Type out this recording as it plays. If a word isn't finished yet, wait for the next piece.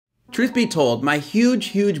Truth be told, my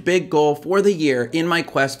huge big goal for the year in my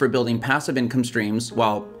quest for building passive income streams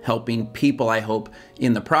while helping people, I hope,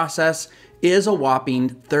 in the process is a whopping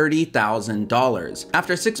 $30,000.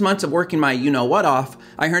 After 6 months of working my you-know-what off,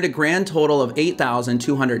 I earned a grand total of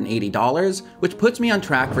 $8,280, which puts me on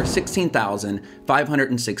track for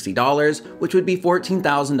 $16,560, which would be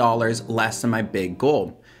 $14,000 less than my big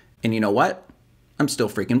goal. And you know what? I'm still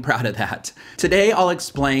freaking proud of that. Today, I'll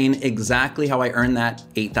explain exactly how I earned that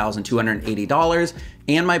 $8,280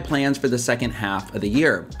 and my plans for the second half of the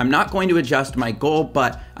year. I'm not going to adjust my goal,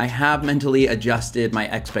 but I have mentally adjusted my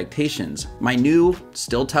expectations. My new,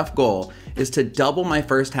 still tough goal is to double my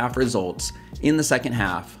first half results in the second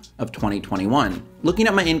half of 2021. Looking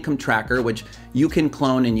at my income tracker, which you can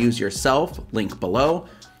clone and use yourself, link below,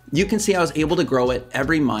 you can see I was able to grow it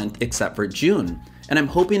every month except for June. And I'm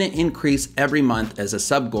hoping to increase every month as a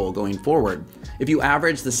sub goal going forward. If you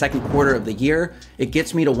average the second quarter of the year, it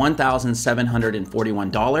gets me to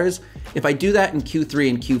 $1,741. If I do that in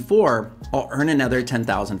Q3 and Q4, I'll earn another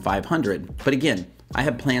 $10,500. But again, I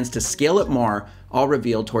have plans to scale it more, I'll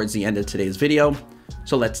reveal towards the end of today's video.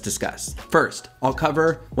 So let's discuss. First, I'll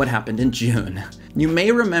cover what happened in June. You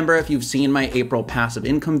may remember if you've seen my April passive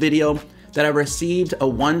income video, that I received a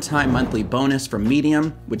one-time monthly bonus from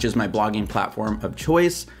Medium, which is my blogging platform of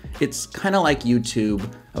choice. It's kind of like YouTube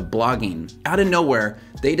of blogging. Out of nowhere,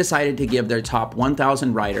 they decided to give their top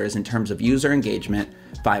 1,000 writers in terms of user engagement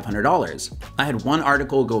 $500. I had one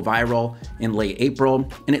article go viral in late April,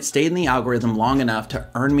 and it stayed in the algorithm long enough to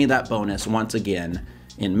earn me that bonus once again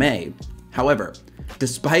in May. However,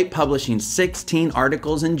 despite publishing 16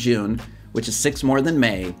 articles in June, which is 6 more than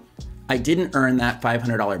May, I didn't earn that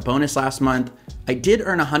 $500 bonus last month. I did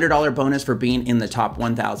earn a $100 bonus for being in the top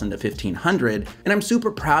 1,000 to 1,500, and I'm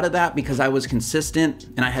super proud of that because I was consistent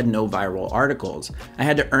and I had no viral articles. I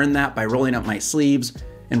had to earn that by rolling up my sleeves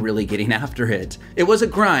and really getting after it. It was a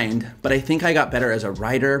grind, but I think I got better as a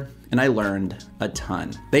writer and I learned a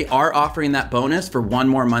ton. They are offering that bonus for one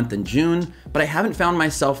more month in June, but I haven't found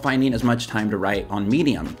myself finding as much time to write on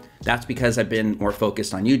Medium. That's because I've been more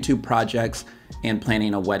focused on YouTube projects and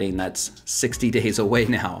planning a wedding that's 60 days away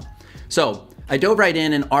now. So I dove right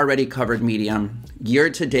in and already covered Medium.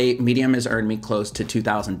 Year to date, Medium has earned me close to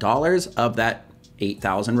 $2,000 of that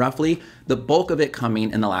 $8,000 roughly, the bulk of it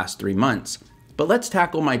coming in the last 3 months. But let's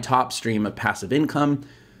tackle my top stream of passive income,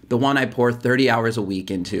 the one I pour 30 hours a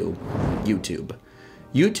week into, YouTube.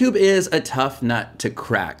 YouTube is a tough nut to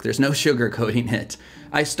crack. There's no sugarcoating it.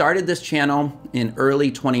 I started this channel in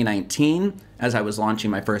early 2019 as I was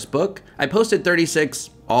launching my first book. I posted 36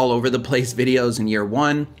 all over the place videos in year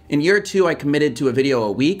 1. In year 2, I committed to a video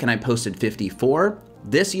a week and I posted 54.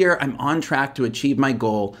 This year, I'm on track to achieve my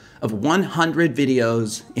goal of 100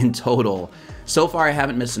 videos in total. So far, I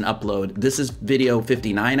haven't missed an upload. This is video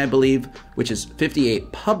 59, I believe, which is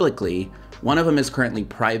 58 publicly. One of them is currently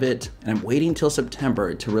private, and I'm waiting till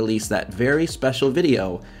September to release that very special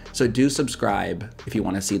video, so do subscribe if you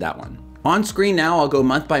want to see that one. On screen now, I'll go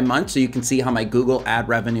month by month so you can see how my Google ad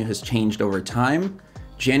revenue has changed over time.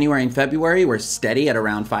 January and February were steady at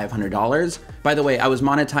around $500. By the way, I was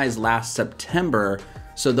monetized last September,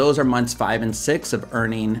 so those are months 5 and 6 of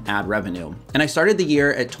earning ad revenue. And I started the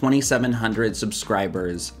year at 2,700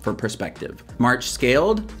 subscribers for perspective. March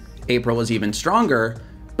scaled, April was even stronger,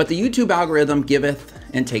 but the YouTube algorithm giveth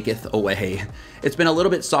and taketh away. It's been a little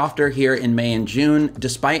bit softer here in May and June,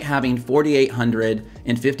 despite having 4,800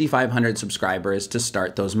 and 5,500 subscribers to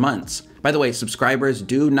start those months. By the way, subscribers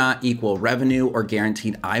do not equal revenue or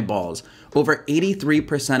guaranteed eyeballs. Over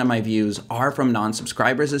 83% of my views are from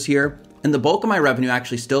non-subscribers this year, and the bulk of my revenue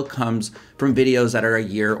actually still comes from videos that are a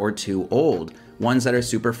year or 2 old, ones that are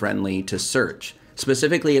super friendly to search.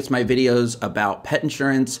 Specifically, it's my videos about pet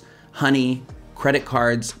insurance, honey, credit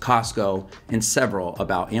cards, Costco, and several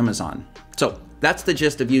about Amazon. So that's the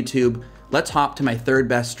gist of YouTube. Let's hop to my third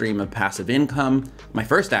best stream of passive income. My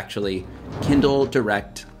first actually, Kindle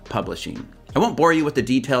Direct Publishing. I won't bore you with the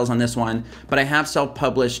details on this one, but I have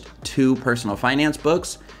self-published 2 personal finance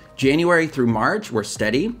books. January through March were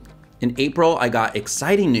steady. In April, I got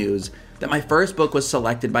exciting news that my first book was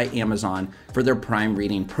selected by Amazon for their Prime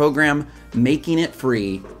Reading program, making it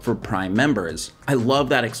free for Prime members. I love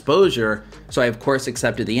that exposure, so I of course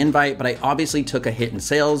accepted the invite, but I obviously took a hit in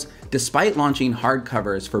sales despite launching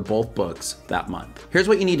hardcovers for both books that month. Here's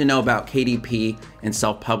what you need to know about KDP and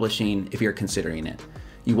self-publishing if you're considering it.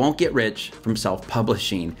 You won't get rich from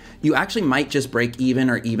self-publishing. You actually might just break even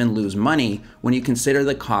or even lose money when you consider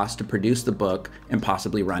the cost to produce the book and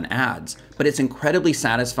possibly run ads. But it's incredibly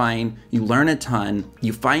satisfying, you learn a ton,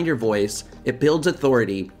 you find your voice, it builds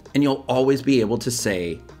authority, and you'll always be able to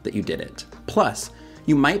say that you did it. Plus,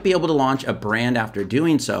 You might be able to launch a brand after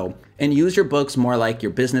doing so and use your books more like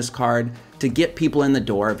your business card to get people in the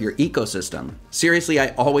door of your ecosystem. Seriously, I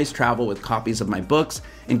always travel with copies of my books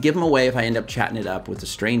and give them away if I end up chatting it up with a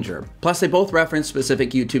stranger. Plus, they both reference specific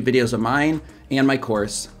YouTube videos of mine and my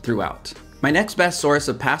course throughout. My next best source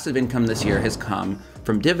of passive income this year has come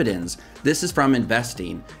from dividends. This is from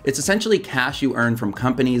investing. It's essentially cash you earn from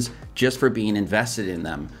companies just for being invested in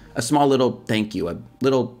them. A small little thank you, a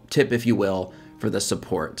little tip, if you will, for the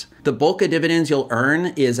support. The bulk of dividends you'll earn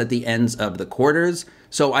is at the ends of the quarters.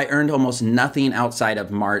 So I earned almost nothing outside of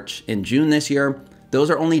March and June this year. Those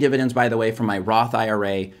are only dividends, by the way, from my Roth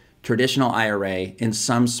IRA, traditional IRA, and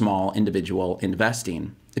some small individual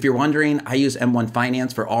investing. If you're wondering, I use M1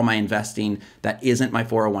 Finance for all my investing that isn't my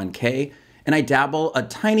 401k, and I dabble a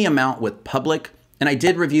tiny amount with Public, and I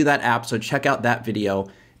did review that app, so check out that video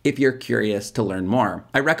if you're curious to learn more.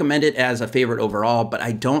 I recommend it as a favorite overall, but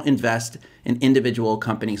I don't invest in individual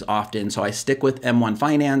companies often, so I stick with M1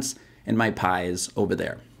 Finance and my pies over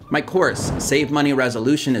there. My course, Save Money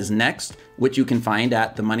Resolution, is next, which you can find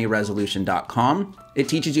at themoneyresolution.com. It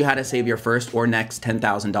teaches you how to save your first or next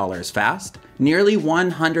 $10,000 fast. Nearly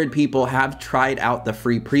 100 people have tried out the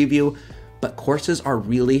free preview, but courses are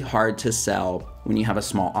really hard to sell when you have a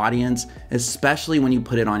small audience, especially when you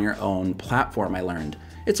put it on your own platform, I learned.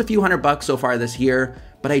 It's a few $100 so far this year,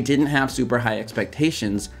 but I didn't have super high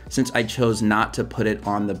expectations since I chose not to put it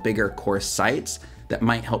on the bigger course sites that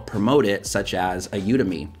might help promote it, such as a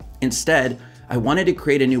Udemy. Instead, I wanted to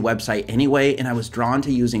create a new website anyway, and I was drawn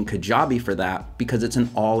to using KAJABI for that because it's an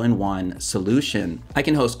all-in-one solution. I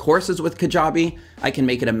can host courses with KAJABI, I can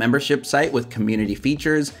make it a membership site with community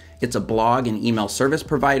features, it's a blog and email service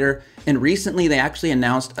provider, and recently they actually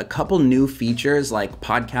announced a couple new features like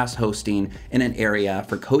podcast hosting and an area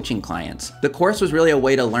for coaching clients. The course was really a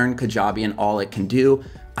way to learn KAJABI and all it can do.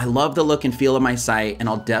 I love the look and feel of my site, and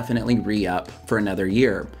I'll definitely re-up for another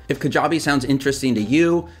year. If KAJABI sounds interesting to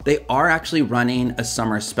you, they are actually running a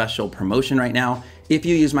summer special promotion right now. If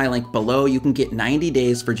you use my link below, you can get 90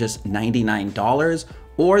 days for just $99,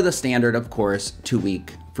 or the standard, of course,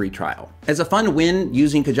 2-week free trial. As a fun win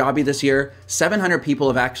using KAJABI this year, 700 people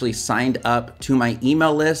have actually signed up to my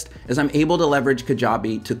email list, as I'm able to leverage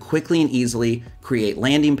KAJABI to quickly and easily create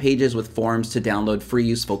landing pages with forms to download free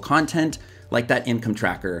useful content, like that income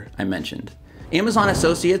tracker I mentioned. Amazon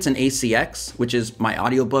Associates and ACX, which is my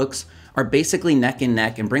audiobooks, are basically neck and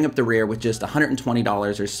neck and bring up the rear with just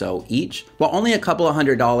 $120 or so each. While only a couple of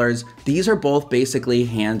 $100, these are both basically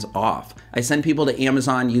hands off. I send people to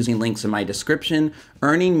Amazon using links in my description,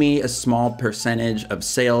 earning me a small percentage of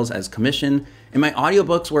sales as commission. And my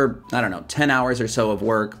audiobooks were, 10 hours or so of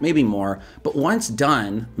work, maybe more, but once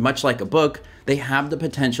done, much like a book, they have the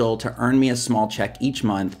potential to earn me a small check each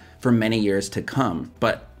month for many years to come,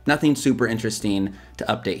 but nothing super interesting to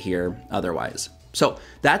update here otherwise. So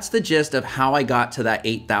that's the gist of how I got to that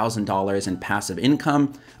 $8,000 in passive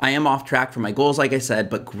income. I am off track for my goals, like I said,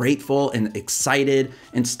 but grateful and excited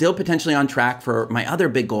and still potentially on track for my other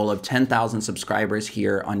big goal of 10,000 subscribers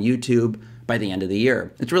here on YouTube by the end of the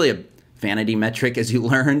year. It's really a vanity metric, as you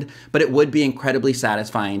learned, but it would be incredibly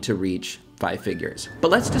satisfying to reach 5 figures.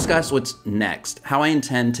 But let's discuss what's next, how I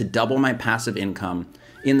intend to double my passive income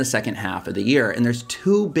in the second half of the year. And there's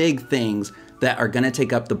 2 big things that are gonna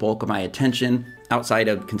take up the bulk of my attention outside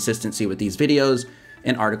of consistency with these videos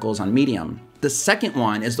and articles on Medium. The second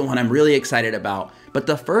one is the one I'm really excited about, but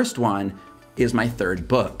the first one is my 3rd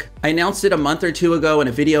book. I announced it a month or 2 ago in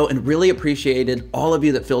a video and really appreciated all of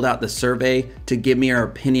you that filled out the survey to give me your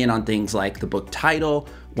opinion on things like the book title,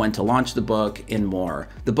 when to launch the book, and more.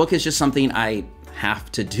 The book is just something I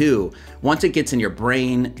have to do. Once it gets in your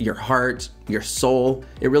brain, your heart, your soul,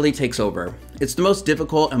 it really takes over. It's the most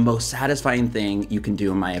difficult and most satisfying thing you can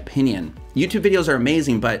do, in my opinion. YouTube videos are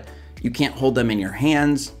amazing, but you can't hold them in your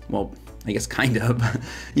hands. Well, I guess kind of.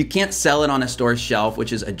 You can't sell it on a store shelf,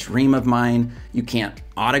 which is a dream of mine. You can't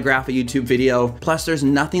autograph a YouTube video. Plus, there's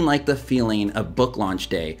nothing like the feeling of book launch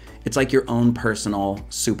day. It's like your own personal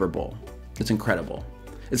Super Bowl. It's incredible.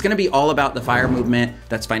 It's gonna be all about the FIRE movement,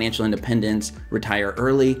 that's financial independence, retire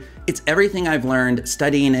early. It's everything I've learned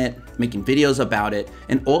studying it, making videos about it,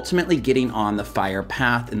 and ultimately getting on the FIRE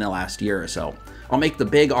path in the last year or so. I'll make the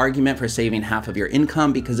big argument for saving half of your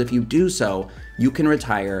income, because if you do so, you can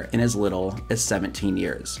retire in as little as 17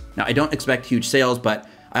 years. Now, I don't expect huge sales, but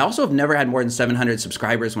I also have never had more than 700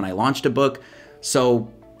 subscribers when I launched a book, so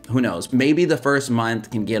who knows? Maybe the first month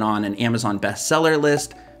can get on an Amazon bestseller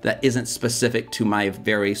list that isn't specific to my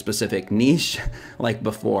very specific niche like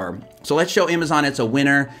before. So let's show Amazon it's a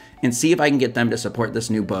winner and see if I can get them to support this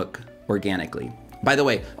new book organically. By the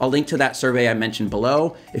way, I'll link to that survey I mentioned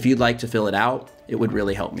below if you'd like to fill it out. it would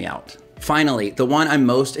really help me out. Finally, the one I'm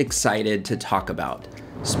most excited to talk about,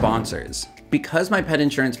 sponsors. Because my pet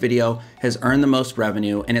insurance video has earned the most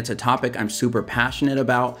revenue and it's a topic I'm super passionate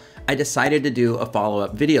about, I decided to do a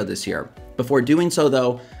follow-up video this year. Before doing so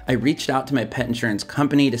though, I reached out to my pet insurance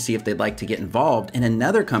company to see if they'd like to get involved, and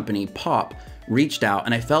another company, Pop, reached out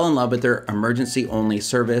and I fell in love with their emergency only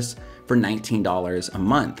service for $19 a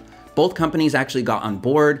month. Both companies actually got on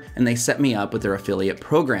board and they set me up with their affiliate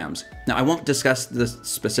programs. Now, I won't discuss the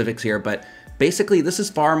specifics here, but basically this is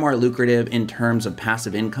far more lucrative in terms of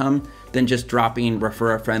passive income than just dropping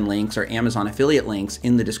refer a friend links or Amazon affiliate links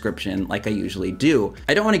in the description like I usually do.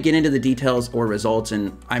 I don't want to get into the details or results,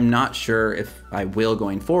 and I'm not sure if I will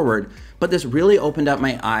going forward, but this really opened up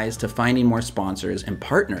my eyes to finding more sponsors and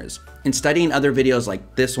partners. In studying other videos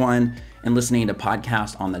like this one and listening to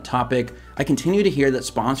podcasts on the topic, I continue to hear that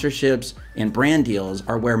sponsorships and brand deals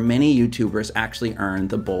are where many YouTubers actually earn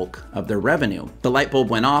the bulk of their revenue. The light bulb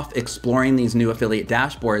went off exploring these new affiliate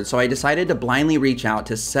dashboards, so I decided to blindly reach out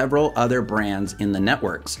to several other brands in the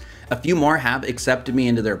networks. A few more have accepted me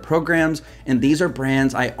into their programs, and these are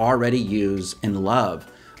brands I already use and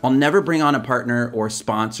love. I'll never bring on a partner or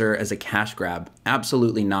sponsor as a cash grab,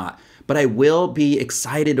 absolutely not. But I will be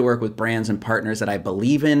excited to work with brands and partners that I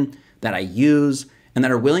believe in, that I use, and that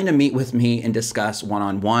are willing to meet with me and discuss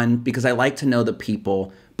one-on-one, because I like to know the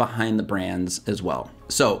people behind the brands as well.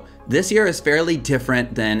 So this year is fairly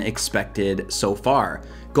different than expected so far.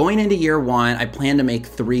 Going into year one, I plan to make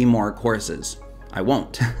 3 more courses. I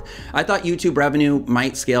won't. I thought YouTube revenue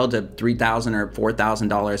might scale to $3,000 or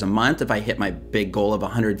 $4,000 a month if I hit my big goal of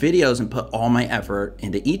 100 videos and put all my effort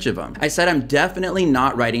into each of them. I said I'm definitely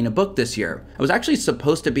not writing a book this year. I was actually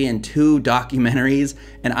supposed to be in 2 documentaries,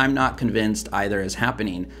 and I'm not convinced either is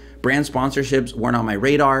happening. Brand sponsorships weren't on my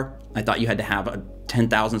radar. I thought you had to have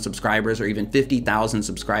 10,000 subscribers or even 50,000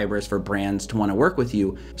 subscribers for brands to want to work with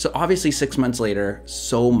you. So obviously 6 months later,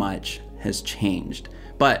 so much has changed.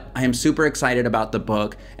 But I am super excited about the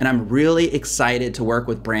book, and I'm really excited to work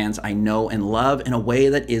with brands I know and love in a way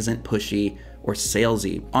that isn't pushy or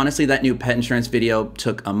salesy. Honestly, that new pet insurance video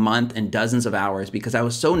took a month and dozens of hours because I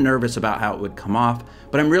was so nervous about how it would come off,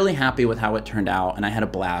 but I'm really happy with how it turned out, and I had a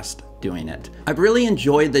blast doing it. I've really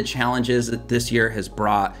enjoyed the challenges that this year has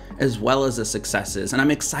brought, as well as the successes, and I'm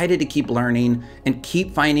excited to keep learning and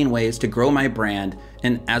keep finding ways to grow my brand,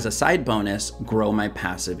 and as a side bonus, grow my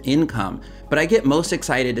passive income. But I get most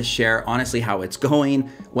excited to share honestly how it's going,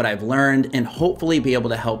 what I've learned, and hopefully be able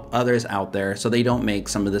to help others out there so they don't make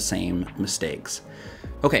some of the same mistakes.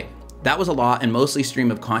 Okay, that was a lot and mostly stream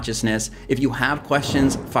of consciousness. If you have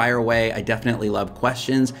questions, fire away. I definitely love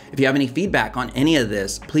questions. If you have any feedback on any of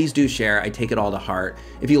this, please do share. I take it all to heart.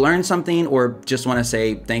 If you learned something or just want to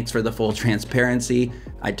say thanks for the full transparency,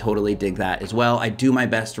 I totally dig that as well. I do my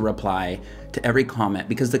best to reply to every comment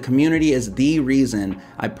because the community is the reason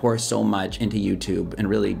I pour so much into YouTube and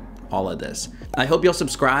really all of this. I hope you'll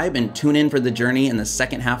subscribe and tune in for the journey in the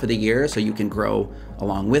second half of the year so you can grow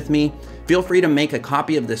along with me. Feel free to make a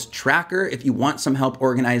copy of this tracker if you want some help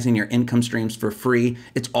organizing your income streams for free.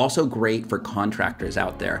 It's also great for contractors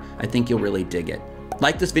out there. I think you'll really dig it.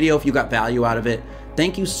 Like this video if you got value out of it.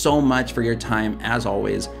 Thank you so much for your time as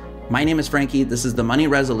always. My name is Frankie. This is The Money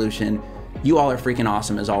Resolution. You all are freaking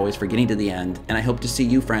awesome as always for getting to the end, and I hope to see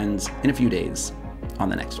you friends in a few days on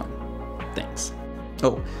the next one. Thanks.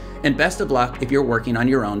 Oh, and best of luck if you're working on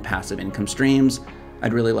your own passive income streams.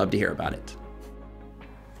 I'd really love to hear about it.